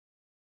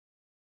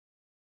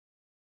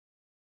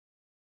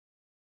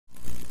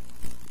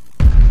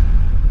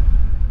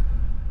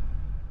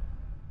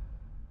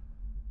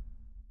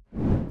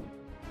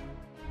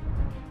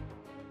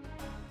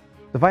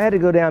If I had to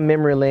go down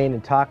memory lane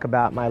and talk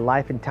about my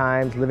life and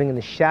times living in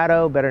the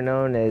shadow, better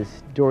known as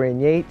Dorian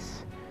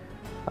Yates,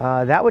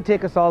 that would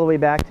take us all the way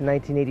back to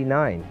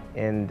 1989.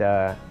 And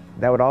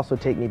that would also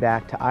take me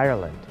back to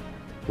Ireland,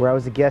 where I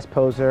was a guest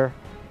poser,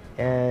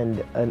 and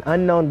an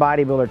unknown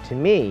bodybuilder to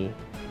me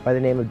by the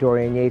name of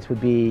Dorian Yates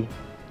would be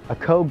a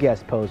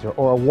co-guest poser,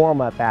 or a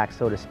warm-up act,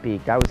 so to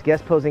speak. I was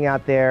guest posing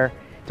out there.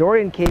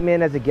 Dorian came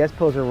in as a guest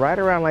poser right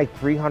around like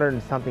 300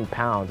 and something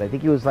pounds. I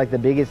think he was like the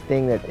biggest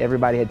thing that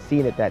everybody had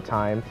seen at that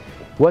time.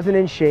 Wasn't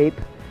in shape,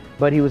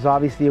 but he was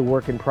obviously a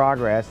work in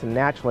progress, and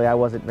naturally I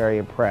wasn't very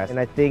impressed. And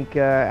I think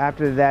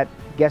after that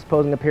guest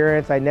posing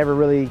appearance, I never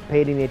really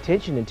paid any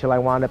attention until I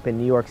wound up in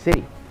New York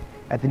City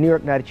at the New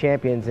York Night of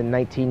Champions in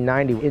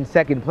 1990. In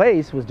second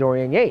place was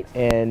Dorian Yates,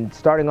 and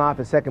starting off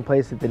in second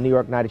place at the New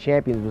York Night of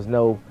Champions was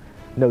no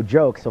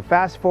joke. So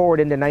fast forward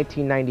into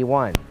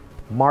 1991.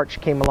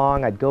 March came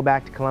along, I'd go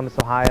back to Columbus,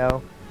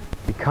 Ohio,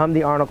 become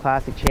the Arnold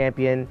Classic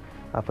champion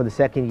for the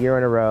second year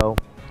in a row,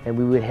 and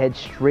we would head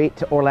straight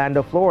to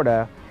Orlando,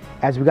 Florida.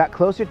 As we got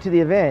closer to the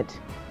event,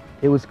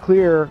 it was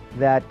clear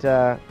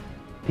that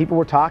people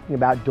were talking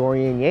about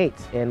Dorian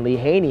Yates and Lee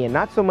Haney, and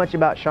not so much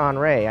about Shawn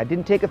Ray. I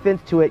didn't take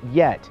offense to it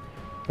yet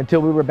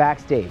until we were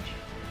backstage.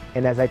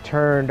 And as I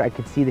turned, I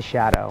could see the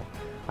shadow.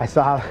 I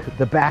saw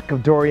the back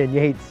of Dorian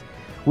Yates,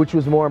 which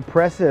was more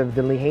impressive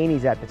than Lee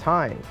Haney's at the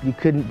time. You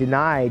couldn't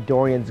deny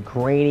Dorian's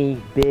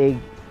grainy, big,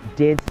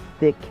 dense,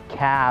 thick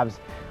calves.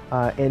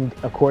 And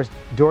of course,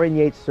 Dorian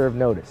Yates served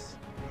notice.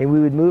 And we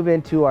would move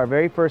into our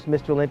very first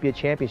Mr. Olympia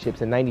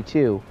championships in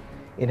 '92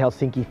 in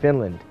Helsinki,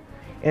 Finland.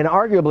 And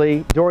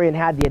arguably, Dorian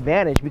had the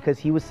advantage because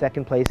he was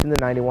second place in the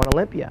 '91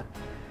 Olympia.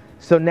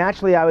 So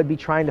naturally, I would be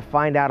trying to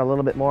find out a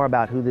little bit more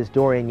about who this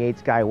Dorian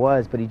Yates guy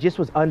was, but he just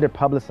was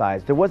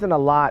under-publicized. There wasn't a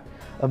lot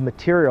of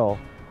material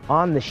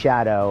on the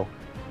shadow,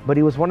 but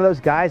he was one of those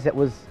guys that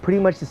was pretty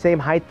much the same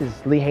height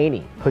as Lee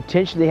Haney.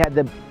 Potentially had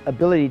the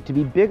ability to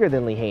be bigger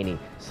than Lee Haney,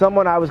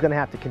 someone I was going to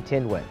have to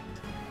contend with.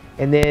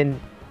 And then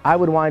I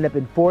would wind up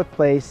in fourth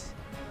place,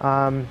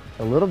 a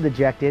little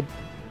dejected,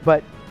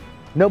 but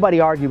nobody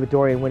argued with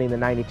Dorian winning the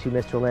 '92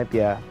 Mr.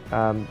 Olympia.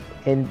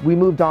 And we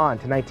moved on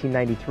to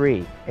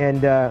 1993.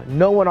 And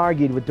no one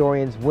argued with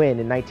Dorian's win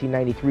in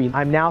 1993.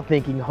 I'm now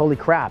thinking, holy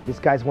crap, this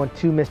guy's won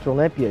 2 Mr.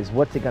 Olympias.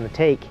 What's it going to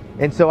take?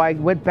 And so I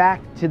went back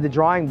to the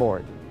drawing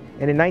board.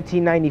 And in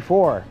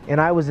 1994,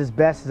 and I was as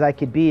best as I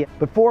could be.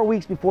 But 4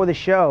 weeks before the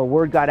show,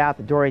 word got out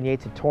that Dorian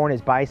Yates had torn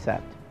his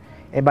bicep.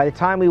 And by the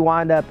time we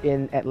wound up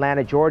in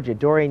Atlanta, Georgia,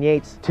 Dorian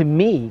Yates, to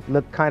me,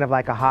 looked kind of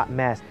like a hot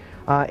mess.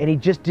 And he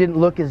just didn't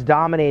look as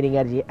dominating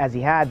as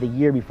he had the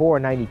year before,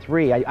 in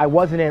 '93. I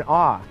wasn't in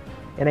awe.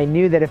 And I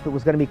knew that if it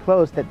was going to be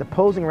close, that the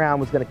posing round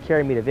was going to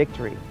carry me to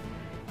victory.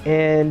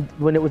 And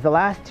when it was the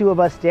last 2 of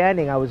us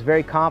standing, I was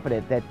very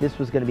confident that this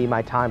was going to be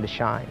my time to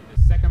shine.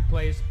 Second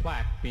place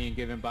plaque being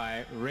given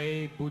by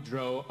Ray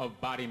Boudreau of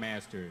Body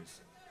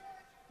Masters.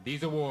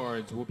 These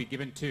awards will be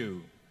given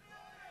to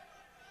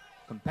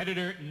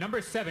competitor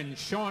number 7,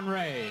 Shawn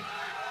Ray.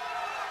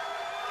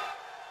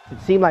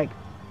 It seemed like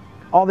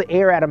all the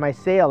air out of my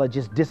sail had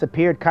just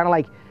disappeared, kind of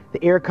like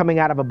the air coming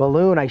out of a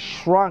balloon. I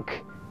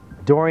shrunk.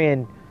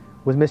 Dorian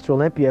was Mr.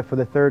 Olympia for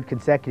the 3rd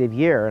consecutive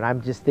year, and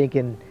I'm just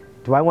thinking,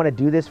 do I want to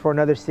do this for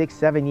another 6,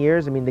 7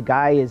 years? I mean, the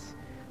guy is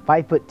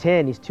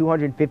 5'10", he's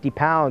 250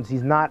 pounds,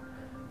 he's not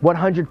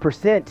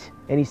 100%,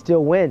 and he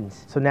still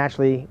wins. So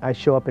naturally, I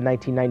show up in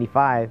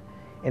 1995,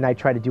 and I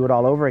try to do it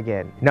all over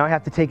again. Now I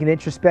have to take an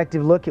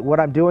introspective look at what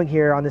I'm doing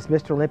here on this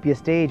Mr. Olympia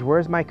stage.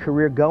 Where's my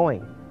career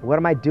going? What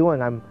am I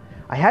doing?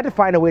 I had to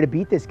find a way to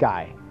beat this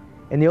guy,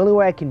 and the only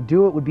way I can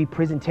do it would be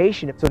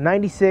presentation. So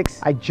 '96,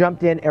 I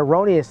jumped in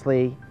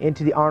erroneously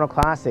into the Arnold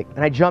Classic,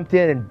 and I jumped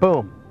in and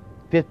boom,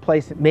 5th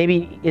place.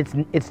 Maybe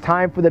it's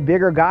time for the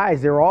bigger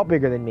guys. They're all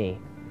bigger than me.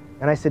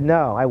 And I said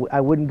no, I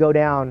wouldn't go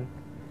down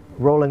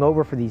rolling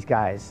over for these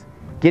guys.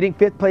 Getting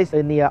 5th place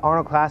in the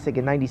Arnold Classic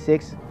in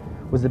 '96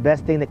 was the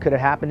best thing that could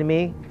have happened to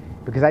me,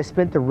 because I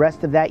spent the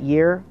rest of that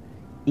year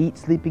eat,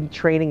 sleeping,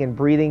 training, and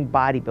breathing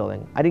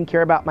bodybuilding. I didn't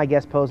care about my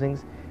guest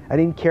posings. I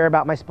didn't care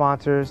about my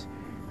sponsors.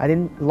 I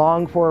didn't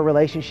long for a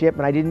relationship,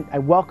 and I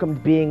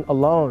welcomed being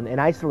alone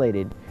and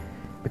isolated,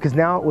 because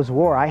now it was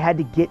war. I had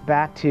to get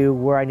back to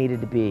where I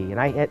needed to be. And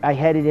I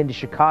headed into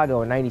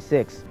Chicago in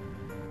 '96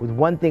 with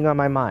one thing on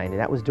my mind, and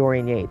that was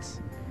Dorian Yates.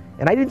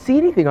 And I didn't see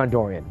anything on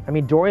Dorian. I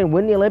mean, Dorian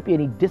win the Olympia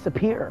and he'd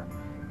disappear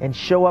and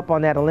show up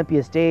on that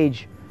Olympia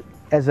stage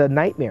as a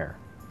nightmare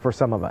for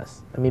some of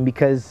us. I mean,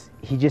 because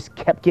he just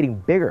kept getting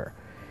bigger.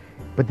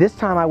 But this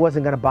time I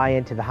wasn't gonna buy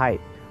into the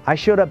hype. I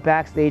showed up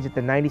backstage at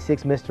the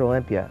 '96 Mr.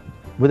 Olympia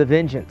with a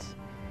vengeance.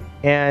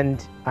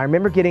 And I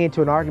remember getting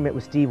into an argument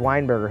with Steve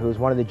Weinberger, who was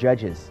one of the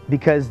judges,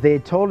 because they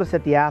had told us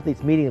at the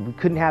athletes meeting that we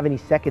couldn't have any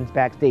seconds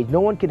backstage. No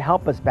one could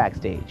help us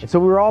backstage. And so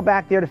we were all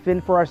back there to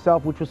fend for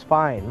ourselves, which was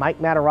fine. Mike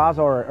Matarazzo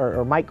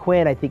or Mike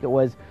Quinn, I think it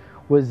was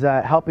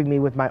helping me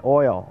with my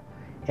oil.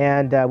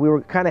 And we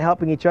were kind of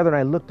helping each other, and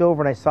I looked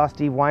over and I saw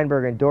Steve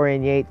Weinberger and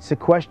Dorian Yates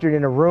sequestered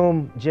in a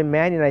room. Jim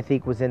Mannion, I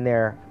think, was in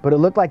there. But it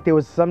looked like there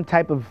was some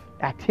type of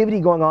activity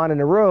going on in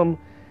the room.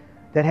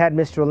 that had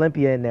Mr.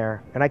 Olympia in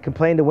there. And I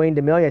complained to Wayne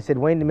DeMilia. I said,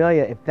 Wayne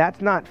DeMilia, if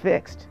that's not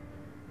fixed,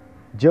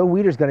 Joe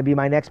Weider's going to be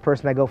my next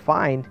person I go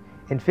find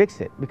and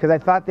fix it, because I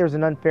thought there was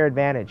an unfair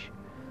advantage.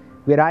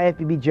 We had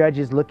IFBB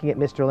judges looking at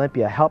Mr.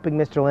 Olympia, helping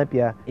Mr.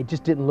 Olympia. It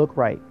just didn't look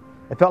right.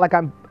 I felt like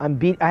I'm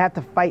beat. I have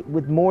to fight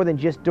with more than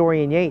just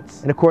Dorian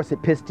Yates. And of course,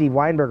 it pissed Steve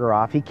Weinberger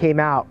off. He came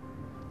out,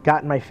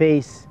 got in my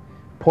face,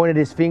 pointed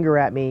his finger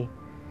at me,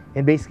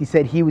 and basically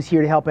said he was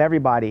here to help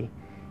everybody.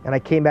 And I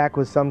came back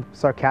with some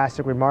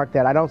sarcastic remark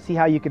that I don't see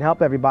how you can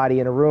help everybody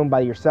in a room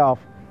by yourself.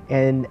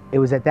 And it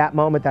was at that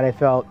moment that I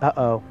felt,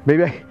 uh-oh,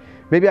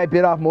 maybe I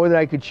bit off more than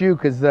I could chew,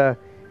 because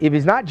if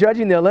he's not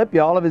judging the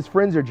Olympia, all of his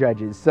friends are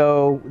judges.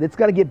 So it's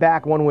got to get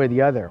back one way or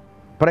the other.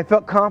 But I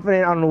felt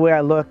confident on the way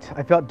I looked.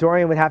 I felt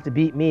Dorian would have to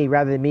beat me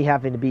rather than me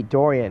having to beat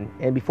Dorian.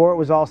 And before it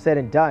was all said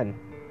and done,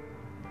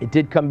 it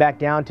did come back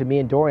down to me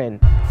and Dorian.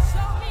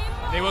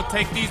 They will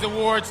take these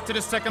awards to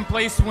the second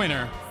place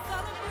winner,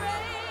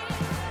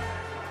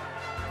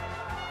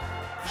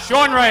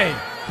 Shawn Ray.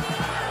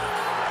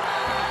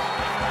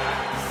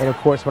 And of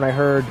course, when I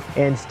heard,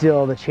 and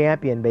still the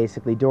champion,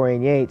 basically,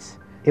 Dorian Yates,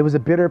 it was a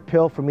bitter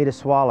pill for me to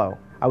swallow.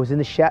 I was in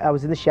the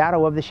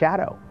shadow of the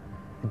shadow.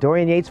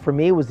 Dorian Yates, for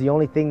me, was the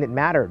only thing that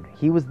mattered.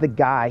 He was the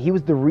guy. He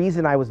was the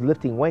reason I was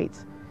lifting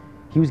weights.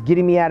 He was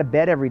getting me out of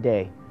bed every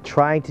day,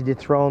 trying to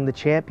dethrone the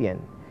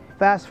champion.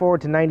 Fast forward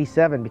to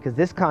 '97, because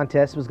this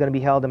contest was going to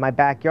be held in my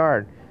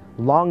backyard,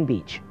 Long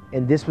Beach.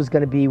 And this was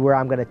going to be where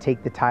I'm going to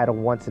take the title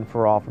once and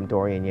for all from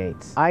Dorian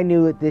Yates. I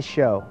knew at this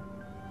show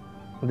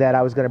that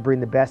I was going to bring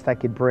the best I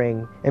could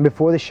bring. And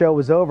before the show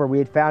was over, we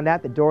had found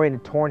out that Dorian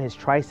had torn his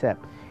tricep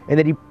and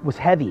that he was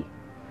heavy.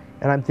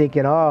 And I'm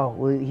thinking, oh,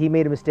 well, he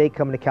made a mistake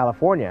coming to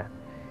California.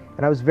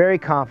 And I was very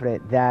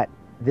confident that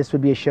this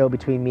would be a show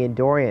between me and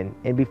Dorian.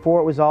 And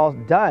before it was all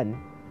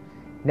done,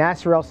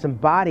 Nasser El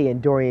Simbadi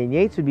and Dorian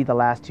Yates would be the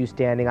last two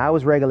standing. I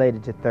was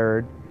regulated to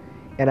third.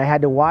 And I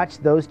had to watch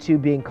those two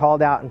being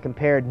called out and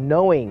compared,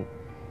 knowing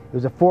it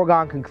was a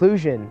foregone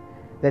conclusion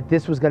that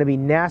this was going to be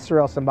Nasser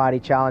El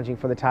Simbadi challenging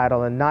for the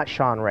title and not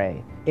Shawn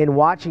Ray. In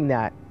watching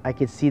that, I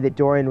could see that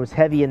Dorian was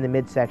heavy in the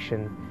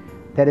midsection,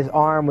 that his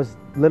arm was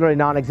literally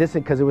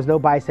non-existent because there was no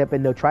bicep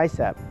and no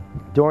tricep.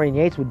 Dorian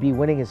Yates would be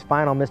winning his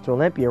final Mr.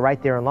 Olympia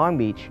right there in Long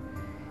Beach,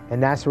 and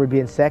Nasser would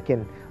be in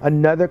second.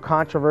 Another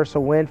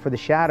controversial win for the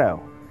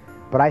Shadow,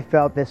 but I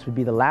felt this would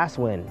be the last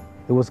win.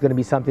 It was going to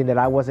be something that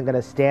I wasn't going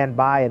to stand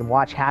by and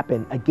watch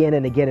happen again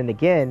and again and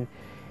again.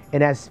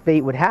 And as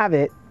fate would have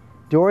it,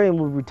 Dorian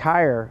would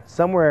retire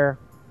somewhere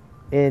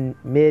in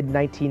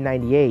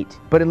mid-1998.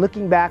 But in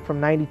looking back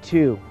from '92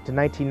 to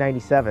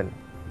 1997,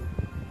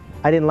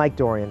 I didn't like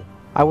Dorian.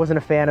 I wasn't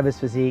a fan of his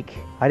physique.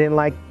 I didn't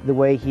like the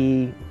way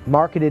he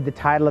marketed the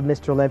title of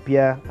Mr.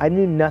 Olympia. I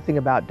knew nothing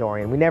about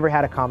Dorian. We never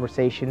had a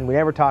conversation. We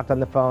never talked on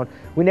the phone.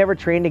 We never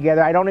trained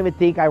together. I don't even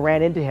think I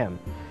ran into him.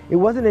 It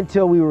wasn't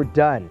until we were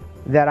done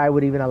that I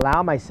would even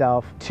allow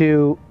myself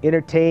to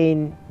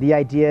entertain the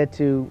idea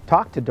to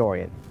talk to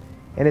Dorian.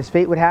 And as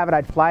fate would have it,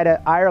 I'd fly to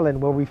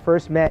Ireland, where we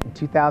first met in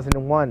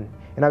 2001.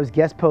 And I was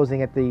guest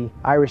posing at the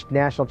Irish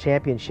National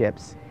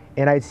Championships.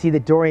 And I'd see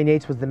that Dorian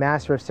Yates was the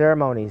master of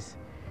ceremonies.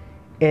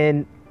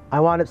 And I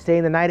wound up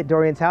staying the night at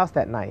Dorian's house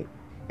that night.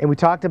 And we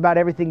talked about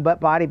everything but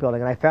bodybuilding.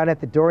 And I found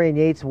out that Dorian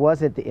Yates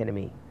wasn't the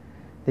enemy.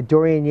 That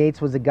Dorian Yates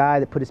was a guy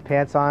that put his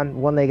pants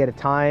on one leg at a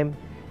time.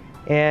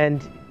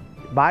 And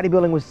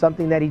bodybuilding was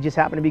something that he just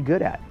happened to be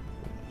good at.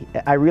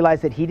 I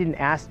realized that he didn't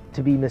ask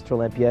to be Mr.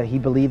 Olympia. He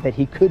believed that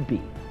he could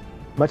be,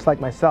 much like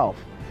myself.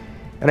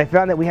 And I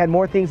found that we had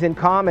more things in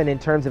common in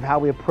terms of how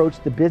we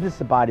approached the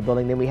business of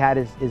bodybuilding than we had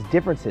as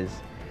differences.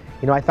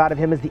 You know, I thought of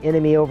him as the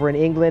enemy over in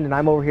England, and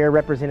I'm over here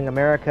representing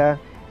America.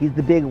 He's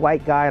the big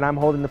white guy, and I'm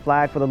holding the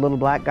flag for the little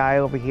black guy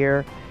over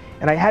here.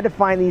 And I had to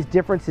find these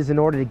differences in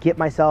order to get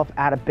myself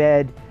out of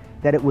bed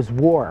that it was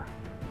war.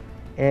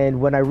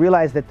 And when I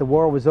realized that the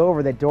war was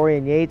over, that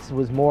Dorian Yates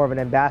was more of an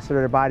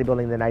ambassador to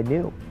bodybuilding than I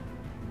knew.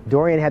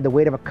 Dorian had the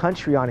weight of a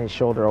country on his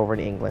shoulder over in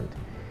England.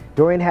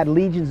 Dorian had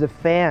legions of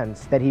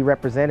fans that he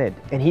represented,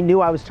 and he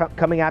knew I was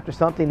coming after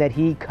something that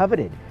he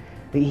coveted.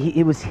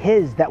 It was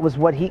his. That's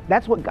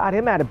what got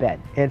him out of bed.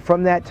 And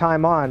from that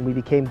time on, we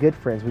became good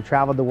friends. We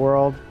traveled the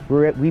world.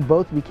 We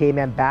both became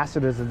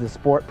ambassadors of the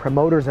sport,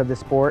 promoters of the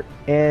sport.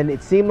 And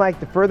it seemed like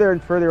the further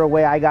and further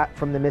away I got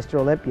from the Mr.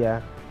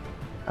 Olympia,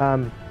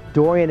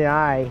 Dorian and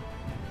I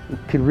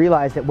could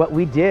realize that what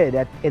we did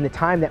in the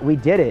time that we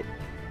did it,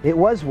 it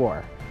was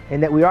war.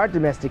 And that we are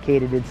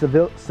domesticated and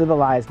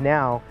civilized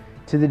now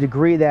to the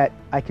degree that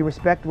I can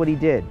respect what he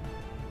did.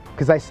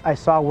 Because I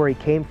saw where he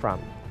came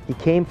from. He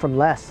came from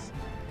less.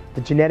 The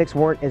genetics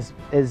weren't as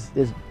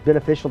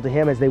beneficial to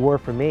him as they were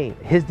for me.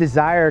 His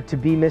desire to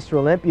be Mr.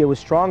 Olympia was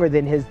stronger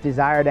than his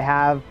desire to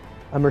have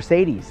a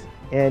Mercedes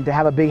and to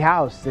have a big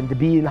house and to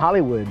be in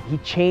Hollywood. He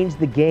changed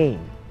the game.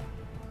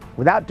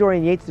 Without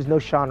Dorian Yates, there's no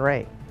Shawn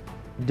Ray.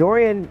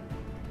 Dorian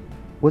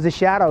was a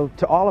shadow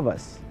to all of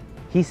us.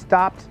 He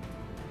stopped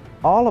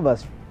all of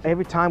us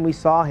every time we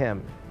saw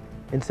him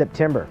in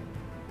September.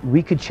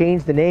 We could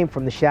change the name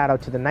from the Shadow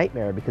to the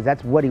Nightmare because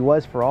that's what he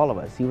was for all of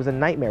us. He was a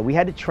nightmare. We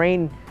had to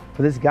train for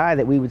for this guy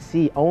that we would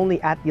see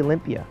only at the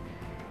Olympia.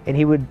 And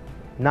he would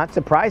not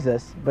surprise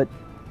us, but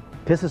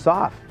piss us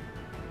off.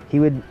 He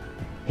would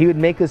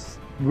make us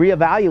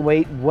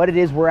reevaluate what it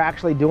is we're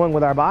actually doing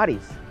with our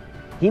bodies.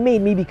 He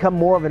made me become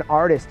more of an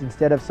artist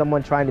instead of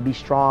someone trying to be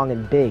strong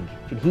and big.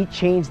 And he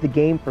changed the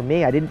game for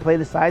me. I didn't play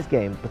the size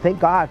game, but thank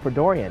God for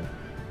Dorian,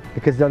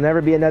 because there'll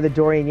never be another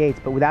Dorian Yates.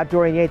 But without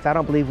Dorian Yates, I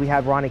don't believe we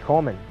have Ronnie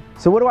Coleman.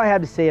 So what do I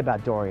have to say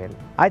about Dorian?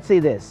 I'd say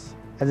this: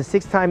 as a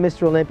 6-time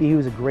Mr. Olympia, he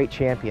was a great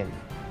champion.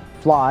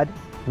 Flawed.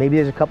 Maybe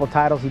there's a couple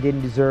titles he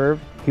didn't deserve.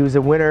 He was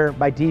a winner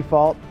by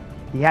default.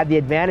 He had the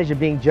advantage of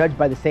being judged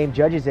by the same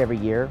judges every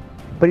year,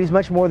 but he's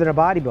much more than a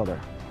bodybuilder.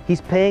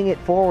 He's paying it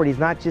forward. He's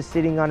not just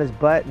sitting on his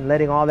butt and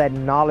letting all that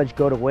knowledge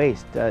go to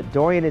waste.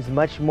 Dorian is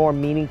much more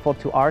meaningful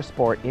to our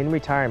sport in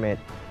retirement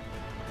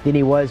than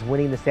he was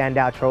winning the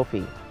Sandow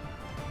Trophy.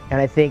 And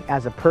I think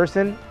as a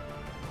person,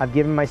 I've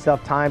given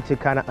myself time to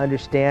kind of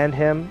understand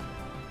him,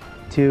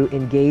 to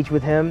engage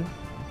with him,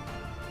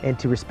 and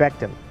to respect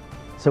him.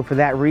 So for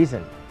that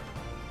reason,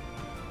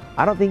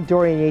 I don't think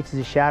Dorian Yates is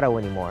a shadow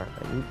anymore.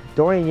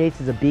 Dorian Yates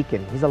is a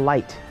beacon. He's a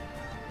light.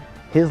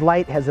 His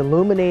light has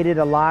illuminated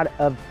a lot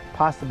of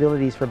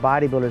possibilities for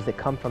bodybuilders that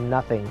come from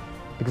nothing.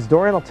 Because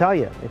Dorian will tell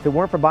you, if it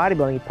weren't for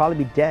bodybuilding, he'd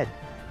probably be dead.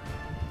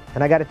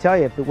 And I got to tell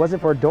you, if it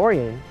wasn't for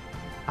Dorian,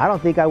 I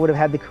don't think I would have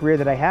had the career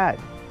that I had.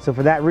 So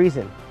for that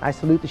reason, I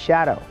salute the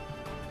shadow.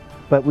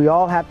 But we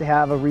all have to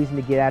have a reason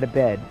to get out of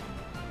bed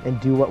and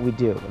do what we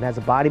do. And as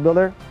a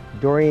bodybuilder,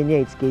 Dorian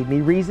Yates gave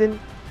me reason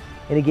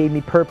and he gave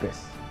me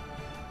purpose.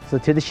 So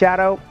to the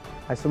shadow,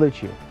 I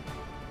salute you.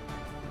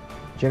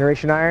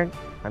 Generation Iron,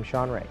 I'm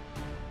Shawn Ray.